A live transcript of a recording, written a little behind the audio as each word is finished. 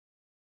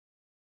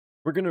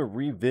We're going to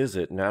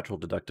revisit natural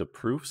deductive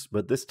proofs,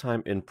 but this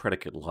time in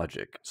predicate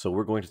logic. So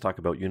we're going to talk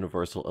about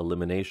universal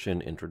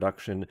elimination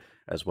introduction,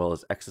 as well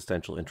as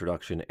existential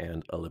introduction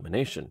and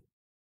elimination.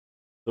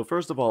 So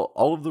first of all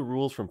of the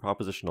rules from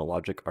propositional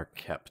logic are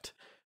kept.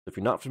 If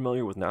you're not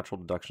familiar with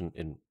natural deduction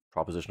in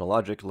propositional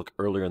logic, look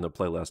earlier in the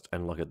playlist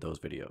and look at those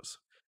videos.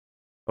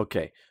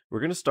 Okay,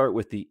 we're going to start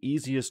with the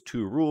easiest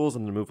two rules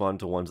and then move on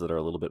to ones that are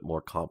a little bit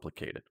more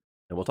complicated.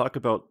 And we'll talk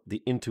about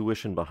the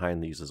intuition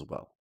behind these as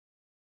well.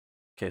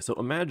 Okay, so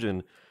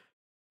imagine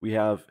we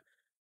have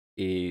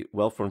a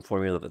well-formed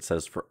formula that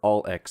says for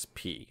all x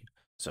p.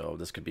 So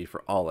this could be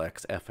for all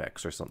x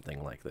fx or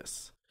something like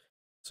this.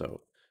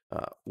 So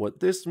what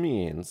this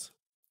means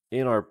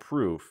in our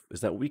proof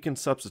is that we can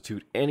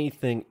substitute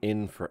anything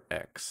in for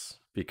x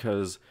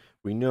because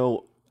we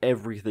know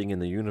everything in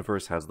the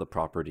universe has the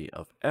property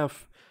of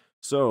f.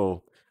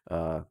 So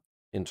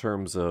in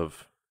terms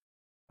of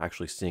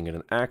actually seeing it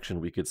in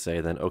action, we could say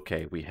then,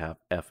 okay, we have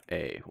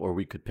fa, or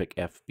we could pick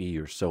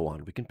fb or so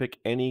on. We can pick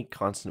any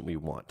constant we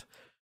want.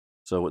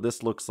 So what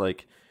this looks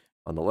like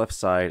on the left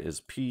side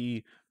is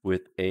p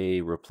with a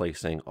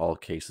replacing all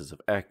cases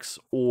of x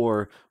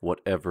or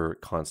whatever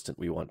constant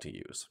we want to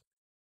use.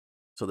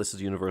 So this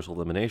is universal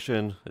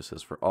elimination. This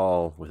is for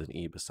all with an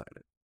e beside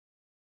it.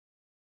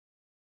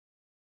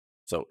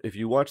 So if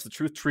you watch the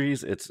truth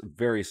trees, it's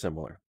very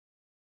similar.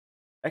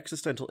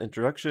 Existential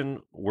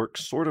introduction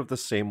works sort of the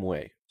same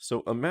way.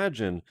 So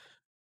imagine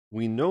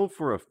we know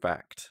for a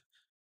fact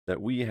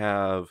that we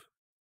have,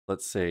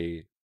 let's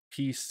say,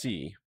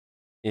 PC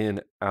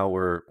in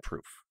our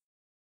proof.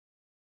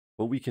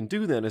 What we can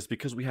do then is,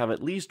 because we have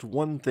at least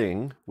one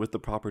thing with the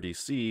property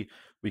C,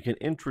 we can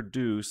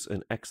introduce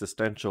an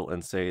existential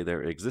and say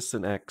there exists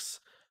an X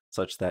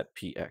such that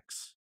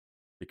Px.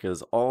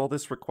 Because all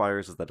this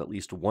requires is that at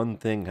least one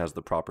thing has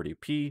the property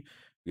P.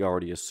 We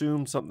already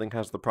assume something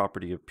has the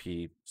property of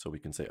P, so we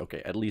can say,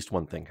 okay, at least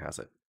one thing has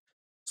it.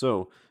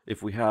 So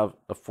if we have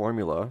a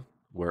formula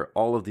where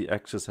all of the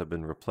x's have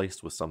been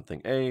replaced with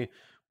something A,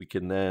 we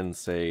can then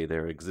say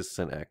there exists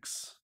an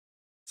X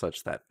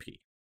such that P.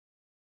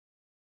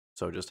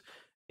 So just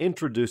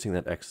introducing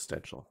that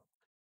existential.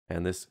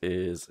 And this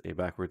is a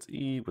backwards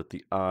E with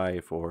the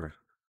I for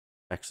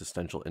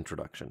existential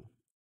introduction.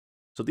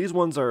 So these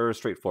ones are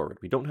straightforward.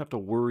 We don't have to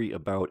worry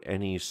about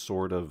any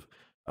sort of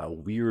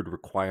weird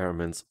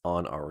requirements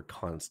on our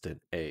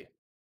constant A.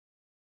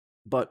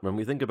 But when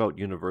we think about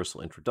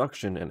universal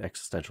introduction and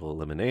existential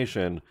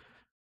elimination,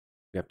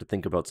 we have to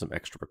think about some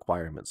extra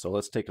requirements. So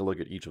let's take a look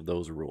at each of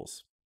those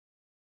rules.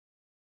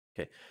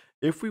 Okay,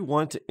 if we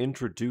want to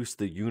introduce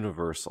the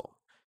universal,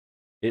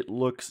 it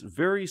looks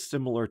very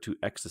similar to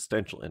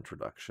existential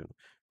introduction.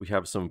 We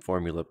have some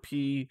formula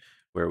P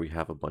where we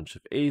have a bunch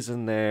of A's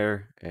in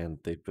there and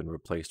they've been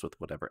replaced with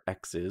whatever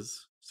X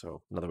is.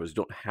 So in other words, we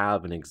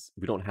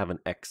don't have an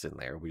X in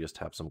there. We just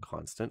have some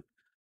constant.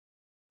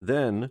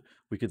 Then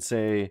we could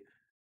say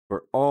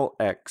for all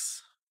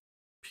X,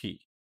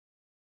 P.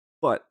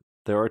 But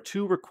there are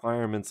two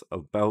requirements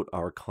about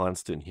our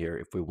constant here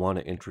if we want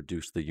to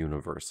introduce the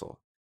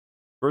universal.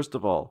 First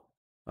of all,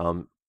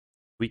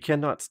 we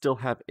cannot still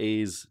have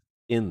A's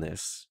in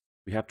this.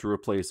 We have to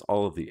replace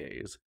all of the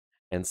A's.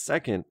 And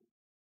second,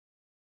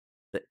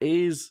 the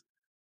A's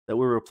that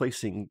we're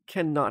replacing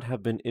cannot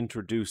have been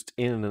introduced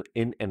in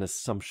an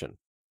assumption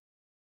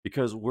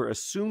because we're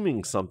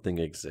assuming something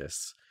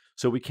exists.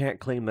 So we can't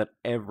claim that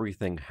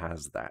everything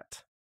has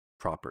that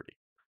property.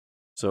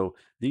 So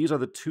these are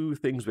the two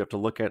things we have to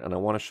look at, and I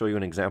want to show you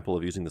an example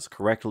of using this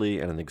correctly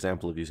and an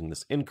example of using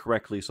this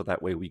incorrectly, so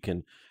that way we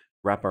can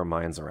wrap our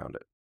minds around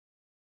it.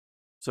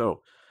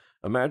 So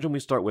imagine we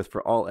start with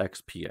for all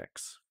x,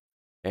 px.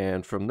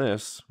 And from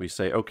this, we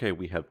say, okay,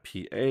 we have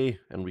PA,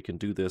 and we can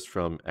do this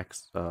from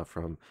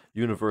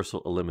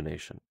universal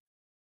elimination.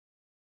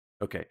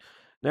 Okay,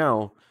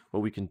 now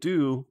what we can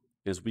do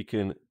is we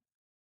can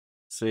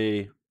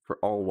say for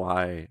all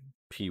y,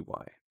 py.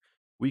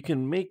 We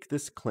can make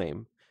this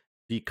claim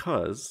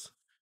because,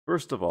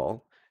 first of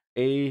all,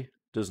 A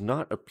does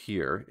not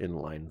appear in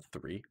line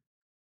 3,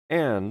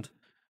 and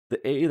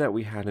the A that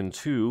we had in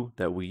 2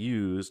 that we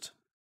used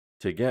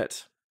to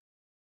get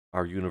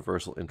our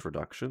universal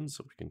introduction,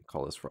 so we can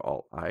call this for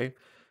all I,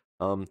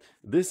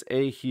 this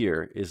A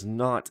here is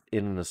not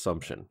in an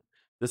assumption.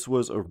 This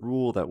was a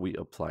rule that we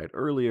applied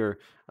earlier.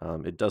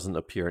 It doesn't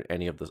appear in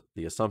any of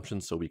the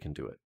assumptions, so we can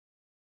do it.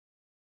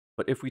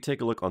 But if we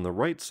take a look on the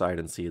right side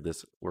and see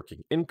this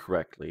working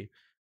incorrectly,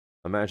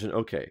 imagine,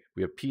 okay,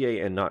 we have PA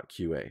and not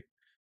QA.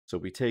 So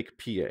we take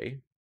PA,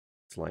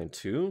 it's line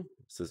 2,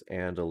 this is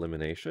and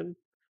elimination.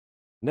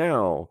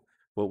 Now,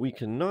 what we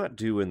cannot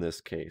do in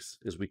this case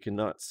is we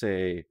cannot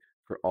say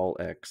for all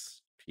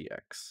x,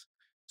 px.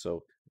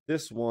 So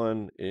this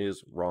one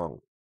is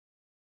wrong.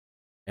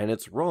 And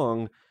it's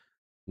wrong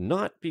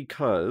not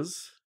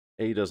because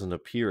A doesn't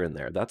appear in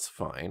there, that's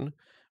fine,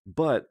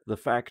 but the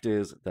fact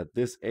is that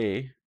this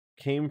A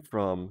came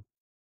from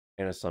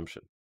an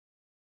assumption.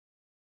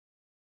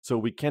 So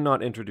we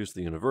cannot introduce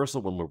the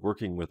universal when we're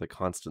working with a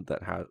constant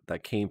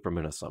that came from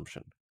an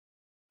assumption,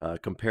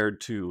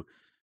 compared to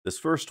This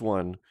first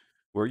one,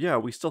 where yeah,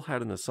 we still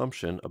had an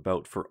assumption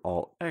about for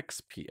all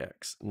x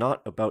px,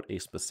 not about a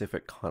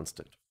specific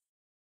constant.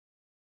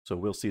 So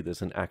we'll see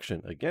this in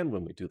action again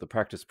when we do the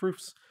practice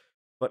proofs,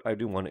 but I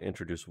do want to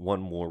introduce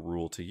one more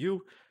rule to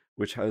you,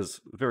 which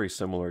has very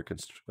similar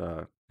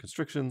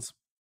constrictions.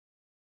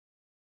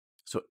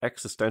 So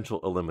existential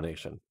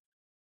elimination.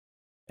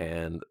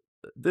 And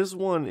this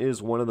one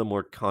is one of the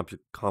more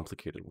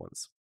complicated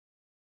ones.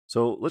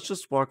 So let's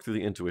just walk through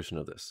the intuition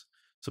of this.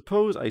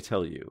 Suppose I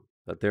tell you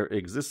that there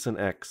exists an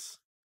x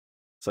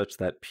such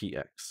that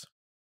px.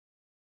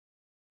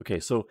 Okay,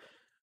 so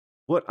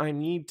what I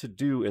need to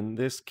do in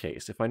this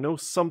case, if I know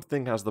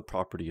something has the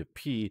property of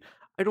p,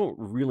 I don't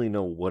really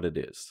know what it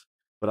is.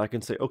 But I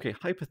can say, okay,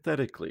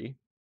 hypothetically,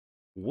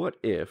 what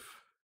if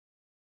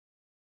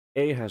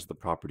a has the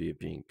property of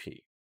being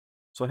p?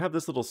 So I have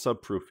this little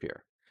subproof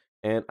here,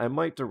 and I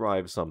might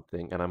derive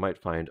something, and I might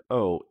find,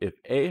 oh, if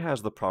a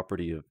has the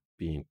property of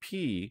being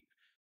p,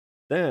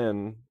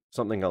 then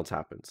something else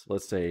happens.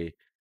 Let's say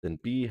then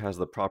b has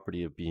the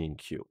property of being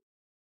q.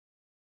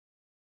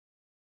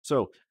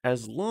 So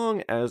as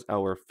long as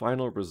our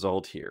final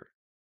result here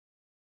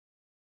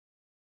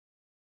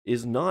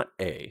is not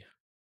a,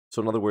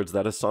 so in other words,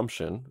 that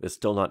assumption is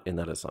still not in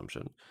that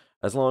assumption,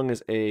 as long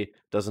as a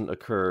doesn't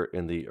occur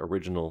in the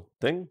original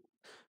thing,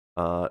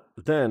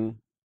 then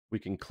we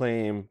can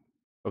claim,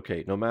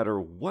 okay, no matter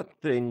what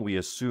thing we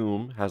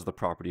assume has the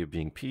property of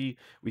being p,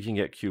 we can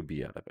get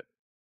qb out of it.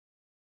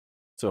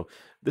 So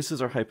this is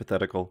our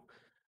hypothetical.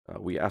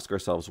 We ask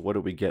ourselves, what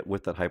do we get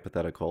with that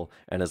hypothetical?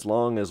 And as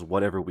long as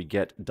whatever we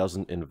get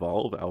doesn't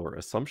involve our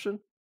assumption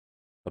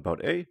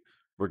about a,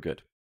 we're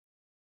good.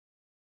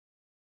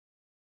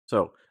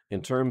 So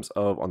in terms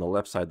of, on the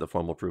left side, the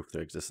formal proof,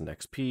 there exists an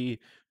xp.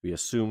 We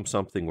assume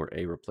something where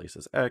a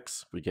replaces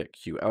x. We get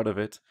q out of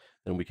it.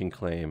 Then we can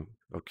claim,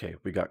 okay,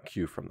 we got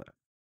q from that.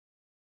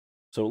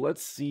 So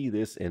let's see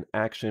this in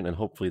action, and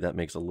hopefully that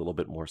makes a little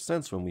bit more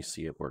sense when we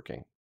see it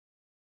working.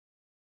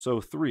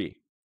 So 3,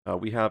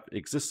 we have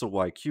exists a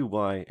y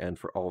qy, and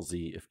for all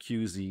z, if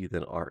qz,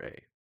 then ra.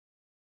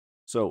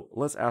 So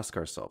let's ask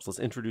ourselves, let's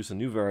introduce a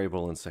new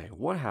variable and say,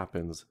 what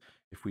happens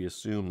if we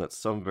assume that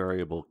some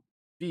variable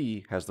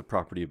b has the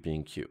property of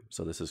being q?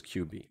 So this is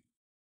qb.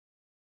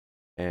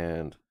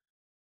 And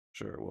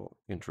sure, we'll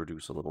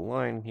introduce a little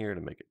line here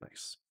to make it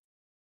nice.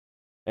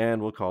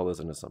 And we'll call this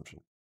an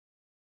assumption.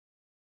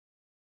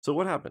 So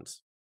what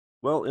happens?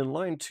 Well, in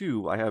line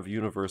 2, I have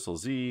universal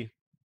z,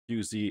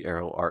 qz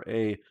arrow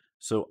ra,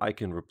 so I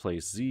can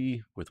replace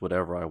z with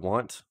whatever I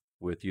want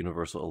with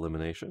universal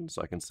elimination.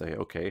 So I can say,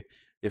 okay,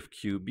 if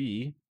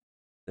qb,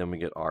 then we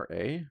get ra.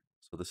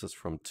 So this is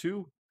from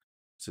 2.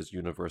 This is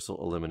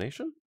universal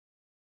elimination.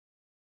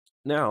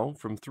 Now,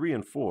 from 3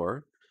 and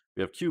 4,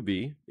 we have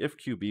qb. If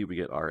qb, we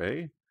get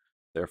ra.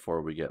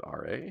 Therefore, we get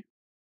ra.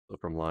 So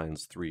from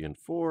lines 3 and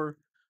 4,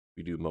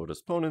 we do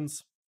modus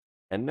ponens.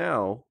 And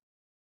now,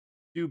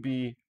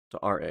 qb to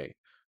ra.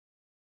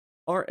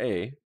 Ra,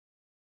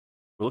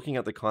 we're looking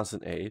at the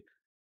constant a,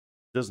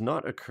 does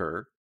not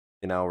occur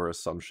in our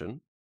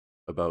assumption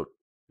about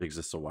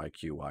exists a y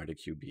qy to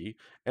qb,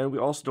 and we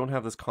also don't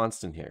have this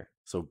constant here.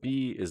 So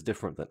b is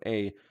different than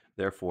a,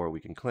 therefore we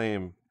can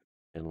claim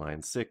in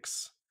line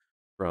 6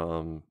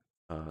 from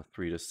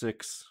 3 to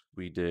 6,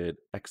 we did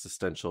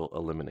existential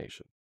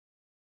elimination.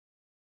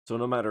 So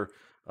no matter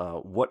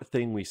what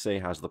thing we say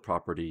has the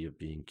property of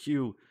being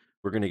q,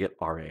 we're going to get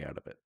ra out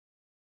of it.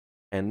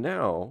 And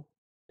now,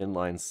 in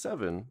line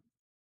 7,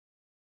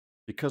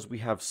 because we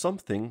have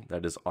something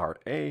that is ra,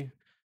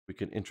 we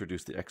can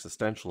introduce the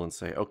existential and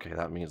say, okay,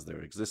 that means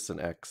there exists an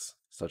x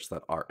such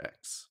that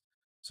rx.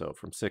 So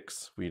from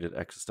 6, we did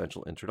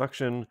existential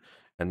introduction,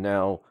 and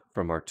now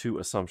from our 2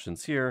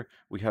 assumptions here,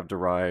 we have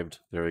derived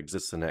there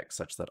exists an x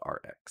such that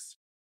rx.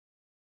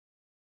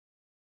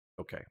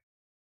 Okay.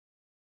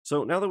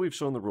 So now that we've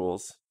shown the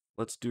rules,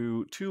 let's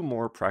do 2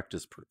 more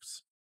practice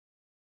proofs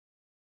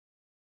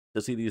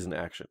to see these in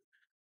action.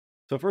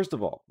 So first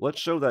of all, let's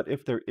show that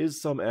if there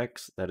is some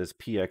x that is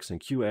px and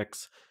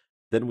qx,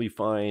 then we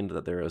find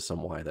that there is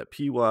some y that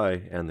py,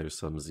 and there's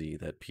some z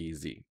that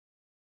pz.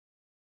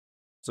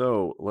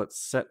 So let's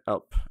set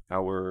up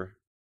our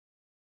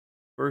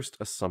first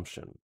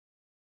assumption.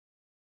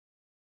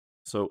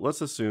 So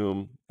let's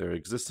assume there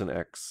exists an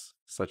x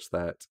such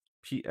that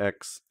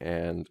px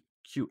and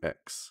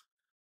qx.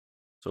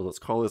 So let's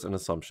call this an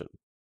assumption.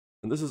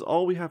 And this is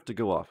all we have to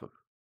go off of.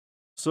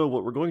 So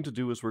what we're going to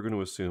do is we're going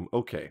to assume,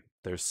 okay,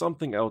 there's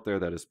something out there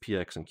that is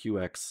px and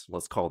qx.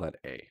 Let's call that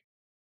a.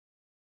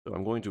 So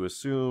I'm going to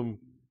assume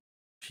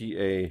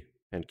PA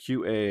and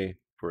QA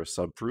for a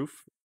subproof,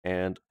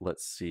 and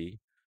let's see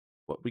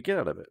what we get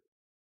out of it.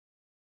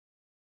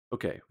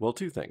 Okay, well,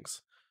 2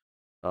 things.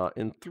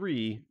 In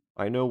 3,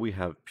 I know we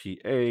have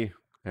PA,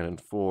 and in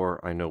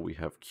 4, I know we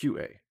have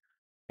QA.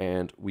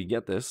 And we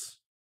get this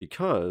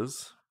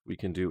because we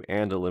can do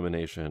AND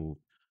elimination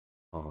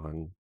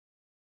on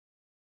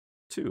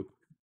 2.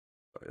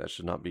 Sorry, that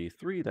should not be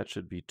 3, that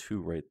should be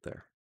 2 right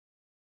there.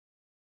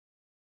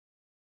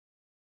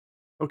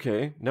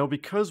 Okay, now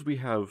because we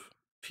have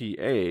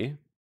PA,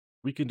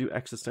 we can do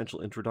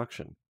existential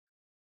introduction.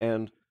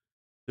 And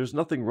there's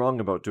nothing wrong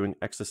about doing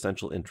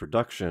existential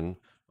introduction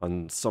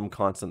on some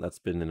constant that's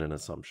been in an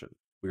assumption.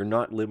 We're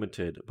not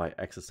limited by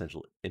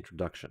existential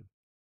introduction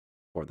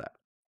for that.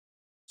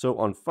 So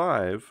on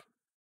 5,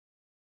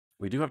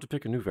 we do have to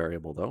pick a new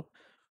variable though.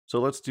 So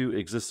let's do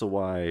exists a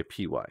y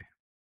py,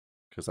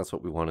 because that's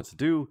what we wanted to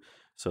do.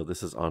 So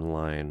this is on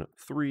line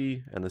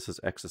 3, and this is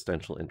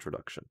existential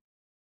introduction.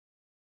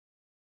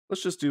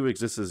 Let's just do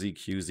exists as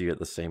EQZ at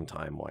the same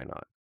time, why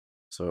not?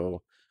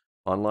 So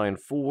on line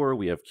 4,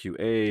 we have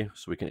QA,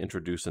 so we can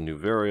introduce a new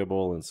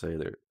variable and say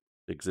there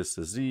exists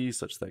a z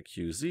such that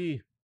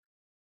QZ.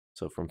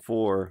 So from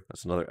 4,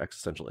 that's another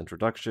existential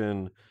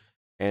introduction.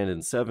 And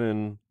in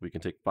 7, we can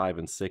take 5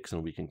 and 6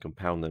 and we can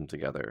compound them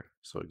together.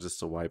 So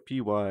exists a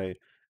ypy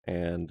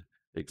and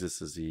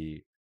exists a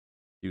z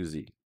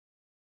qz.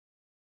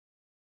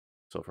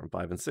 So from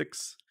 5 and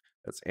 6,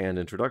 that's and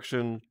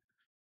introduction.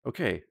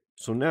 Okay,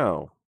 so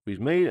now we've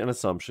made an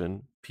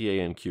assumption, PA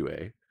and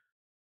QA.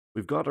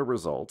 We've got a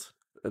result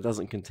that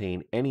doesn't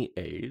contain any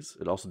A's.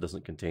 It also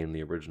doesn't contain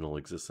the original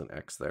existent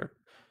X there.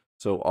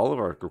 So all of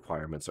our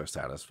requirements are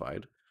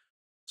satisfied.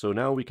 So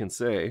now we can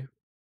say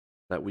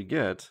that we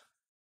get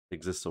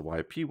exists a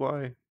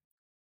ypy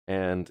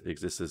and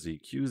exists a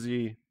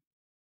zqz.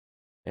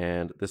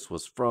 And this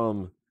was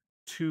from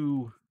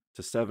 2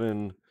 to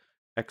 7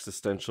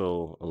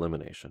 existential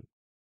elimination.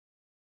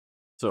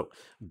 So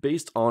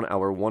based on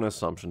our one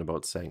assumption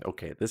about saying,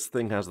 okay, this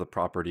thing has the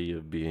property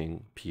of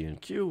being P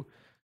and Q,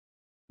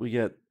 we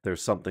get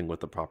there's something with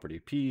the property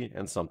P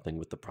and something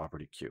with the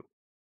property Q.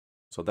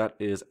 So that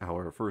is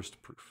our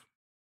first proof.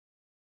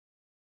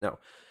 Now,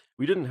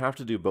 we didn't have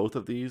to do both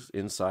of these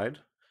inside.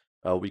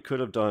 We could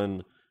have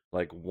done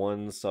like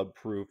one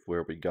subproof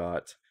where we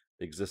got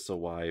exists a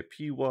y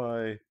py,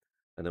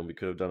 and then we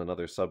could have done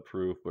another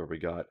subproof where we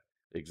got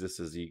exists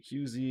a z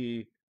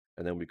qz,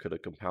 and then we could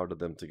have compounded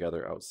them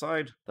together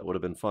outside. That would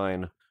have been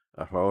fine.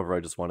 However, I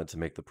just wanted to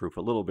make the proof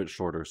a little bit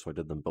shorter, so I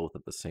did them both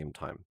at the same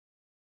time.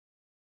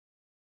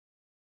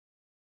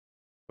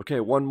 Okay,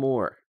 one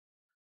more.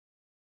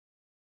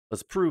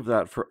 Let's prove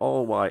that for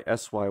all y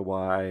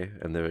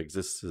syy, and there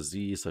exists a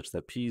z such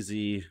that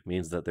pz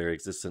means that there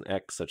exists an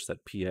x such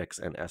that px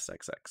and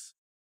sxx.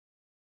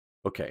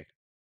 Okay,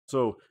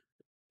 so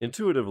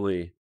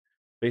intuitively,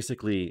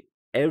 basically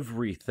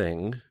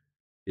everything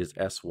is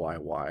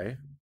syy,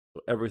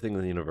 so everything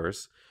in the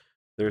universe.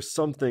 There's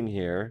something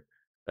here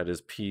that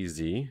is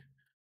pz,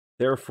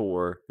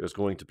 therefore there's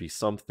going to be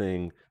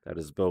something that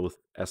is both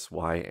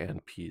sy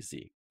and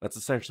pz. That's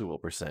essentially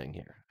what we're saying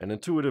here. And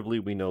intuitively,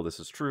 we know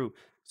this is true,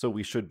 so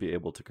we should be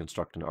able to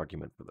construct an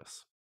argument for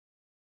this.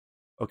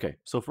 Okay,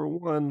 so for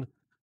 1,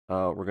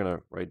 we're going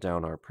to write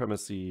down our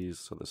premises.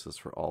 So this is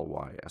for all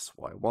y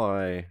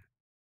syy.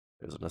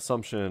 There's an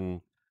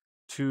assumption.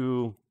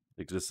 2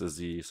 exists as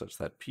z such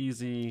that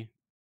pz.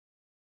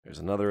 There's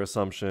another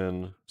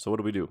assumption. So what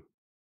do we do?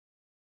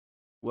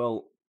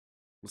 Well,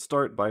 let's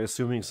start by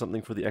assuming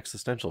something for the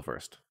existential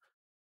first.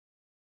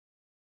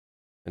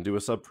 And do a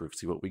subproof,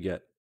 see what we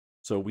get.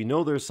 So we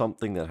know there's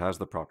something that has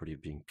the property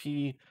of being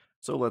P,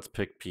 so let's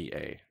pick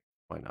PA.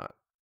 Why not?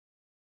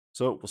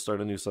 So we'll start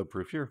a new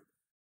subproof here.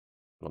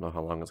 Don't know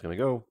how long it's going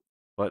to go,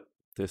 but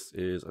this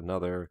is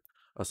another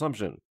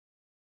assumption.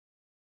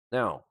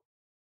 Now,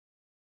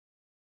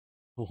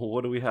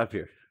 what do we have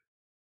here?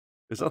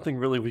 There's nothing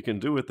really we can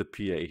do with the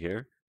PA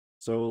here,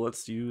 so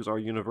let's use our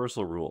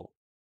universal rule.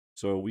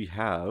 So we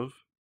have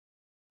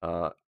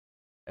SAA,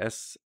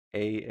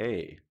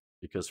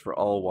 because for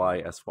all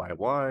y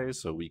syy,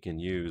 so we can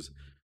use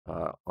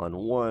on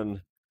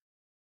 1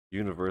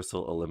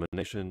 universal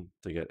elimination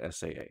to get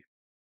SAA.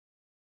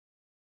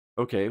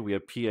 Okay, we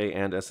have PA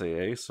and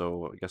SAA,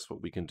 so I guess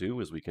what we can do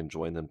is we can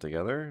join them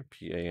together,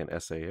 PA and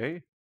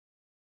SAA.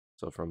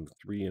 So from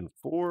 3 and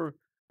 4,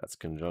 that's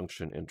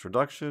conjunction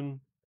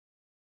introduction.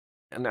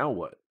 And now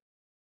what?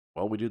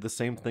 Well, we do the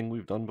same thing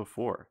we've done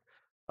before.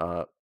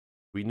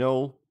 We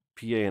know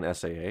PA and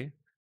SAA,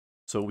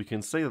 so we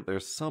can say that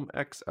there's some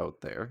X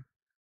out there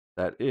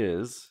that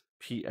is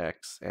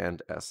PX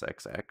and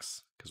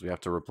SXX, because we have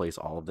to replace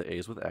all of the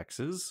A's with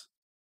X's.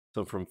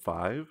 So from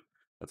 5,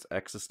 that's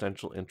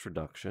existential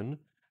introduction.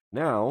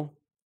 Now,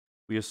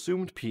 we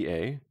assumed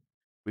PA.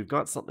 We've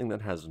got something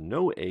that has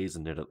no A's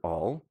in it at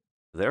all.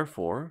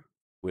 Therefore,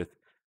 with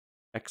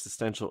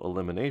existential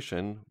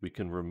elimination, we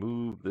can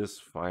remove this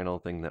final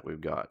thing that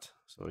we've got.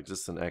 So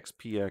exists an X,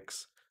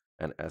 PX,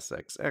 and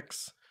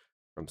SXX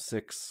from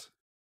 6.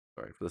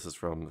 Sorry, this is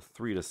from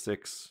 3 to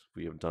 6.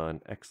 We have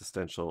done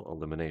existential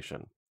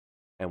elimination.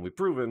 And we've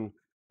proven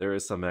there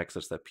is some X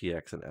such that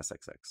PX and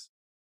SXX.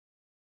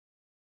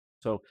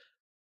 So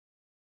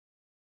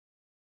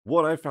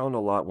what I found a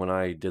lot when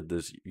I did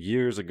this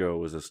years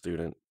ago as a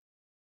student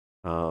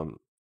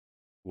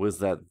was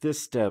that this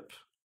step,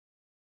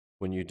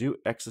 when you do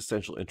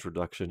existential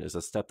introduction, is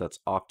a step that's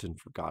often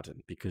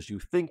forgotten because you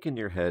think in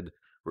your head,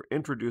 we're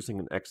introducing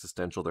an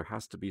existential, there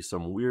has to be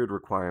some weird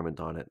requirement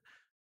on it.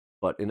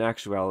 But in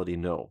actuality,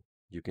 no.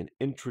 You can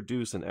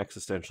introduce an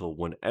existential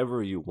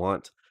whenever you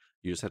want.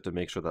 You just have to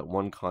make sure that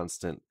one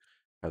constant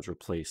has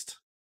replaced,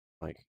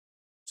 like,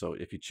 so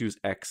if you choose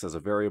x as a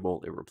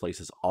variable, it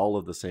replaces all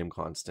of the same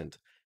constant.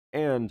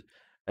 And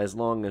as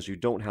long as you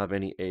don't have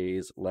any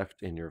a's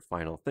left in your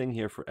final thing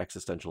here for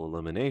existential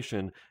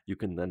elimination, you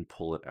can then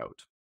pull it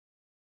out.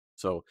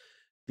 So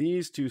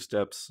these two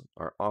steps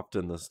are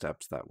often the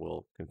steps that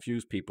will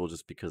confuse people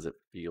just because it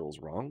feels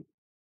wrong.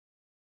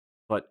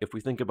 But if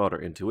we think about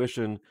our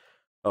intuition,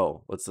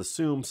 oh, let's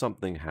assume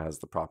something has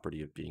the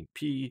property of being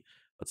P.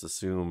 Let's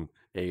assume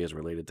A is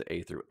related to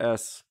A through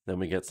S. Then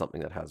we get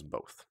something that has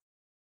both.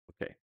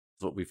 Okay,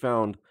 so what we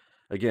found,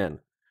 again,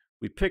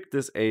 we picked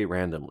this A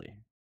randomly.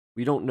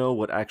 We don't know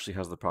what actually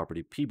has the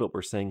property P, but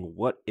we're saying,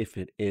 what if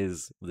it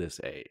is this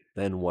A?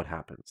 Then what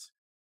happens?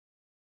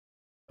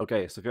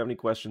 Okay, so if you have any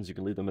questions, you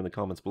can leave them in the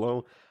comments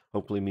below.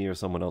 Hopefully me or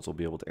someone else will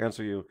be able to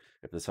answer you.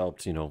 If this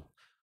helps,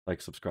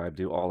 like, subscribe,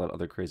 do all that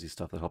other crazy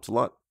stuff that helps a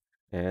lot.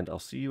 And I'll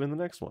see you in the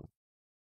next one.